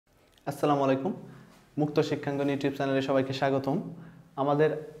আসসালামু আলাইকুম। মুক্ত শিক্ষাঙ্গন ইউটিউব চ্যানেলে সবাইকে স্বাগতম। আমাদের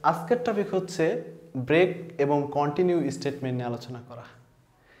আজকের টপিক হচ্ছে ব্রেক এবং কন্টিনিউ স্টেটমেন্ট নিয়ে আলোচনা করা।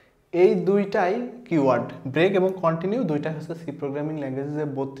 এই দুইটাই কিওয়ার্ড, ব্রেক এবং কন্টিনিউ দুইটাই হচ্ছে সি প্রোগ্রামিং ল্যাঙ্গুয়েজে যে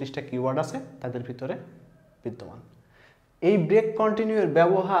 32টা কিওয়ার্ড আছে তাদের ভিতরে বিদ্যমান। এই ব্রেক কন্টিনিউয়ের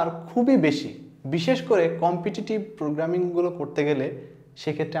ব্যবহার খুবই বেশি, বিশেষ করে কম্পিটিটিভ প্রোগ্রামিংগুলো করতে গেলে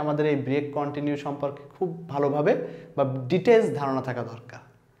সেক্ষেত্রে আমাদের এই ব্রেক কন্টিনিউ সম্পর্কে খুব ভালোভাবে বা ডিটেলস ধারণা থাকা দরকার।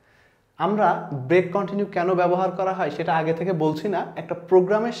 আমরা ব্রেক কন্টিনিউ কেন ব্যবহার করা হয় সেটা আগে থেকে বলছি না, একটা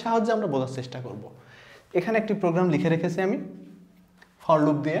প্রোগ্রামের সাহায্যে আমরা বোঝার চেষ্টা করব। এখানে একটি প্রোগ্রাম লিখে রেখেছি আমি ফর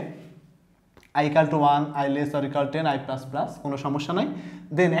লুপ দিয়ে, i equal to 1, i less or equal 10, i plus plus, কোনো সমস্যা নাই।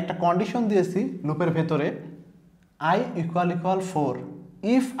 দেন একটা কন্ডিশন দিয়েছি লুপের ভেতরে i equal 4,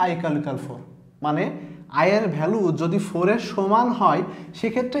 if i equal 4, মানে i এর ভ্যালু যদি 4 এর সমান হয়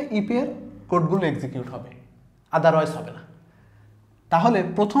সেক্ষেত্রে if এর কোডগুলো এক্সিকিউট হবে, আদারওয়াইজ হবে না। তাহলে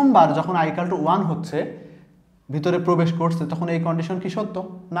প্রথমবার যখন i equal to 1 হচ্ছে, ভিতরে প্রবেশ করছে, তখন এই কন্ডিশন কি সত্য?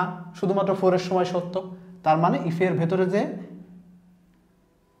 না, শুধুমাত্র 4 এর সময় সত্য। তার মানে if এর ভেতরে যে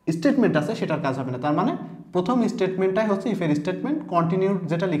স্টেটমেন্ট আছে সেটার কাজ হবে না। তার মানে প্রথম স্টেটমেন্টটাই হচ্ছে ইফের স্টেটমেন্ট, কন্টিনিউ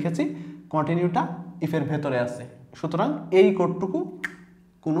যেটা লিখেছি কন্টিনিউটা ইফের ভেতরে আছে, সুতরাং এই কোডটুকু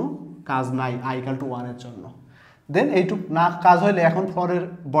কোনো কাজ নাই i equal to 1 এর জন্য। দেন এইটুকু না কাজ হলে এখন ফরের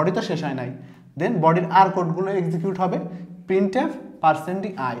বডি তো শেষ হয় নাই, দেন বডির আর কোডগুলো এক্সিকিউট হবে। printf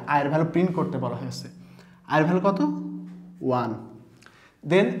 %i, এর ভ্যালু প্রিন্ট করতে বলা হয়েছে, এর ভ্যালু কত? 1।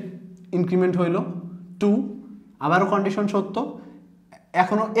 দেন ইনক্রিমেন্ট হইল 2, আবারও কন্ডিশন সত্য,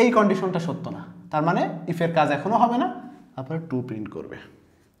 এখনো এই কন্ডিশনটা সত্য না, তার মানে ইফের কাজ এখনো হবে না, তারপরে 2 প্রিন্ট করবে।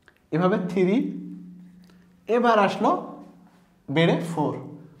 এভাবে 3, এবার আসলো বেড়ে 4,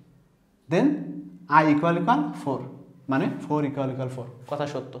 দেন i equal 4, মানে 4 equal 4, কথা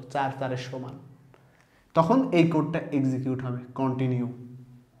সত্য, 4 4 এর সমান। তখন এই কোডটা এক্সিকিউট হবে। কন্টিনিউ,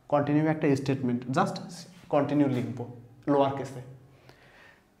 কন্টিনিউ একটা স্টেটমেন্ট, জাস্ট কন্টিনিউ লিখবো লোয়ার কেসে।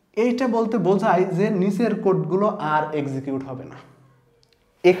 এইটা বলতে বোঝায় যে নিচের কোডগুলো আর এক্সিকিউট হবে না,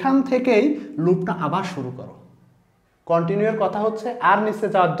 এখান থেকেই লুপটা আবার শুরু করো। কন্টিনিউয়ের কথা হচ্ছে আর নিচে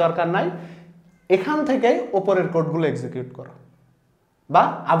যাওয়ার দরকার নাই, এখান থেকেই ওপরের কোডগুলো এক্সিকিউট করো বা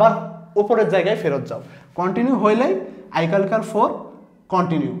আবার ওপরের জায়গায় ফেরত যাও। কন্টিনিউ হইলেই i equal 4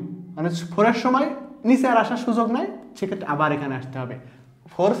 কন্টিনিউ, মানে 4 এর সময় নিচে আর আসার সুযোগ নাই, সেক্ষেত্রে আবার এখানে আসতে হবে।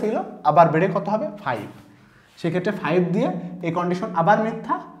 4 ছিল, আবার বেড়ে কত হবে? 5, সেক্ষেত্রে 5 দিয়ে এই কন্ডিশন আবার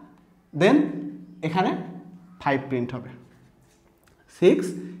মিথ্যা, দেন এখানে 5 প্রিন্ট হবে, 6,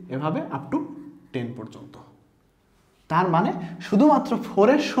 এভাবে আপ টু 10 পর্যন্ত। তার মানে শুধুমাত্র 4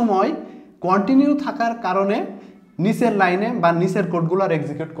 এর সময় কন্টিনিউ থাকার কারণে নিচের লাইনে বা নিচের কোডগুলো আর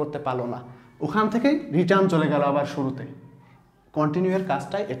এক্সিকিউট করতে পারলো না, ওখান থেকেই রিটার্ন চলে গেল আবার শুরুতে। কন্টিনিউয়ের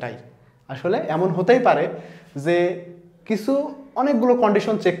কাজটাই এটাই। আসলে এমন হতেই পারে যে অনেকগুলো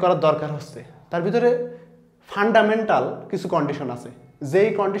কন্ডিশন চেক করার দরকার হচ্ছে, তার ভিতরে ফান্ডামেন্টাল কিছু কন্ডিশন আছে, যেই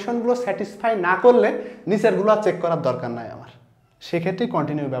কন্ডিশনগুলো স্যাটিসফাই না করলে নিচেরগুলো আর চেক করার দরকার নাই আমার, সেক্ষেত্রে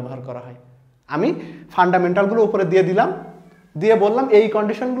কন্টিনিউ ব্যবহার করা হয়। আমি ফান্ডামেন্টালগুলো উপরে দিয়ে দিলাম, দিয়ে বললাম এই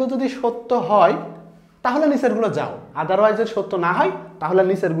কন্ডিশনগুলো যদি সত্য হয় তাহলে নিচেরগুলো যাও, আদারওয়াইজ যদি সত্য না হয় তাহলে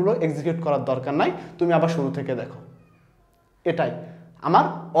নিচেরগুলো এক্সিকিউট করার দরকার নাই, তুমি আবার শুরু থেকে দেখো। এটাই আমার,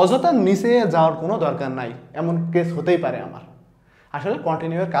 অযথা নিচে যাওয়ার কোনো দরকার নাই, এমন কেস হতেই পারে আমার। আসলে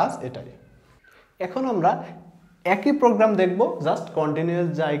কন্টিনিউয়ের কাজ এটাই। এখন আমরা একই প্রোগ্রাম দেখব, জাস্ট কন্টিনিউয়ের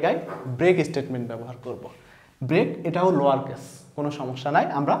জায়গায় ব্রেক স্টেটমেন্ট ব্যবহার করব। ব্রেক এটাও লোয়ার কেস, কোনো সমস্যা নাই,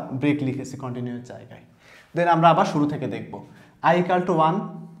 আমরা ব্রেক লিখেছি কন্টিনিউয়ের জায়গায়। দেন আমরা আবার শুরু থেকে দেখব, i equal to 1,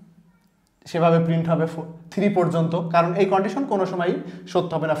 সেভাবে প্রিন্ট হবে 3 পর্যন্ত, কারণ এই কন্ডিশন কোনো সময়ই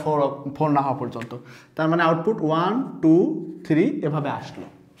সত্য হবে না 4 না হওয়া পর্যন্ত। তার মানে আউটপুট 1 2 3 এভাবে আসলো।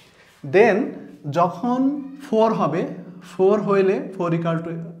 দেন যখন 4 হবে, 4 হইলে 4 equal to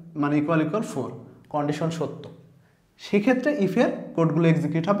মানে ইকুয়াল 4, কন্ডিশন সত্য, সেক্ষেত্রে ইফের কোডগুলো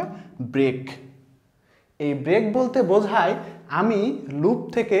এক্সিকিউট হবে। ব্রেক, এই ব্রেক বলতে বোঝায় আমি লুপ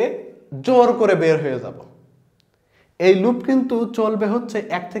থেকে জোর করে বের হয়ে যাব। এই লুপ কিন্তু চলবে হচ্ছে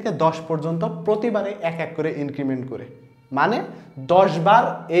 1 থেকে 10 পর্যন্ত, প্রতিবারে 1 1 করে ইনক্রিমেন্ট করে, মানে 10 বার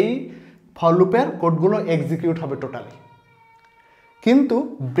এই ফর লুপের কোডগুলো এক্সিকিউট হবে টোটালি। কিন্তু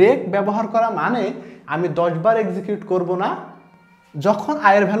ব্রেক ব্যবহার করা মানে আমি 10 বার এক্সিকিউট করব না, যখন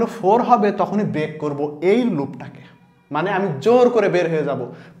i এর ভ্যালু 4 হবে তখনই ব্রেক করব এই লুপটাকে, মানে আমি জোর করে বের হয়ে যাব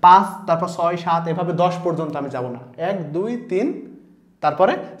 5, তারপর 6 7, এভাবে 10 পর্যন্ত আমি যাব না, 1 2 3,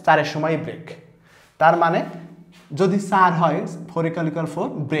 তারপরে 4 এর সময় ব্রেক। তার মানে যদি 4 হয় 4 equal 4,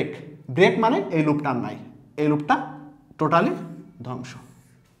 ব্রেক। ব্রেক মানে এই লুপটা নাই, এই লুপটা টোটালি ধ্বংস।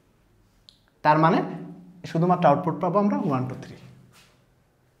 তার মানে শুধুমাত্র আউটপুট পাবো আমরা 1 2 3।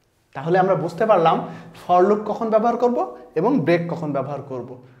 তাহলে আমরা বুঝতে পারলাম ফর লুপ কখন ব্যবহার করব এবং ব্রেক কখন ব্যবহার করব।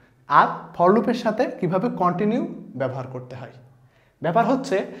 আর ফর লুপের সাথে কিভাবে কন্টিনিউ ব্যবহার করতে হয়। ব্যাপার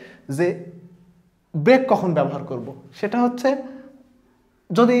হচ্ছে যে ব্রেক কখন ব্যবহার করব, সেটা হচ্ছে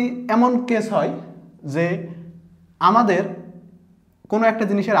যদি এমন কেস হয় যে আমাদের কোনো একটা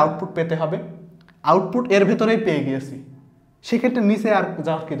জিনিসের আউটপুট পেতে হবে, আউটপুট এর ভেতরেই পেয়ে গিয়েছি, সেক্ষেত্রে নিচে আর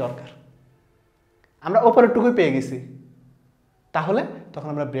যাওয়ার কি দরকার, আমরা ওপরেরটুকুই পেয়ে গেছি, তাহলে তখন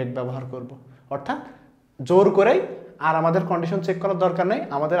আমরা ব্রেক ব্যবহার করব। অর্থাৎ জোর করেই আর আমাদের কন্ডিশন চেক করার দরকার নেই,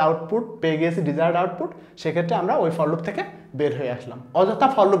 আমাদের আউটপুট পেয়ে গিয়েছি, ডিজায়ার্ড আউটপুট, সেক্ষেত্রে আমরা ওই ফর লুপ থেকে বের হয়ে আসলাম। অযথা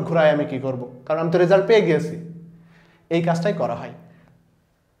ফর লুপ ঘুরাই আমি কি করব, কারণ আমি তো রেজাল্ট পেয়ে গিয়েছি। এই কাজটাই করা হয়।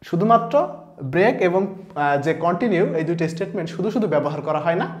 শুধুমাত্র ব্রেক এবং যে কন্টিনিউ, এই দুইটা স্টেটমেন্ট শুধু শুধু ব্যবহার করা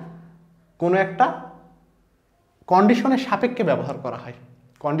হয় না, কোনো একটা কন্ডিশনের সাপেক্ষে ব্যবহার করা হয়।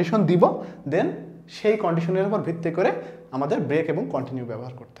 কন্ডিশন দিব, দেন সেই কন্ডিশনের উপর ভিত্তি করে আমাদের ব্রেক এবং কন্টিনিউ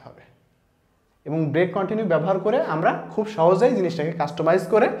ব্যবহার করতে হবে। এবং ব্রেক কন্টিনিউ ব্যবহার করে আমরা খুব সহজেই জিনিসটাকে কাস্টমাইজ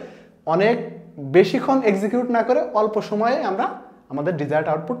করে অনেক বেশিক্ষণ এক্সিকিউট না করে অল্প সময়ে আমরা আমাদের ডিজায়ার্ড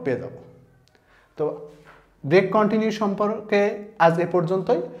আউটপুট পেয়ে যাব। তো ব্রেক কন্টিনিউ সম্পর্কে আজ এ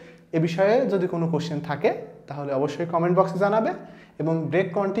পর্যন্তই। এ বিষয়ে যদি কোনো কোশ্চেন থাকে তাহলে অবশ্যই কমেন্ট বক্সে জানাবে। এবং ব্রেক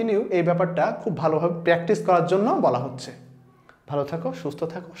কন্টিনিউ এই ব্যাপারটা খুব ভালোভাবে প্র্যাকটিস করার জন্য বলা হচ্ছে। ভালো থাকো, সুস্থ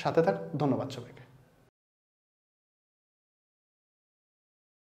থাকো, সাথে থাকো। ধন্যবাদ সবাইকে।